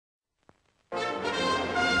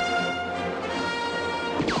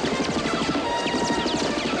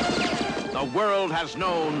world has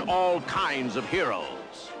known all kinds of heroes.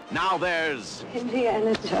 Now there's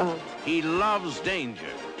Indiana Jones. He loves danger.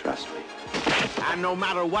 Trust me. And no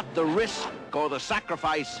matter what the risk or the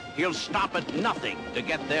sacrifice, he'll stop at nothing to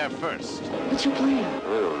get there first. What's your plan?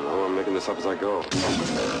 I don't know. I'm making this up as I go.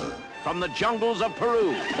 From the jungles of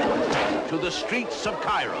Peru to the streets of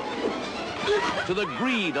Cairo, to the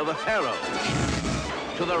greed of the pharaoh,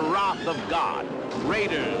 to the wrath of God,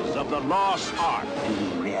 raiders of the Lost Ark. Do you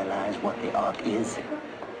realize what the Ark is?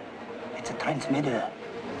 It's a transmitter.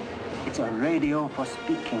 It's a radio for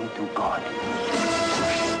speaking to God.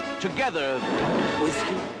 Together,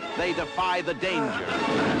 Whiskey? they defy the danger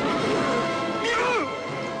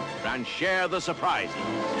and share the surprises.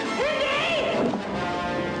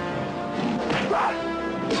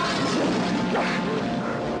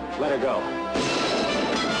 Let her go.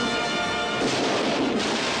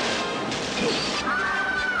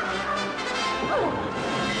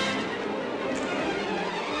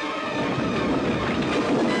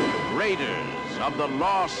 Raiders of the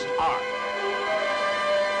Lost Ark.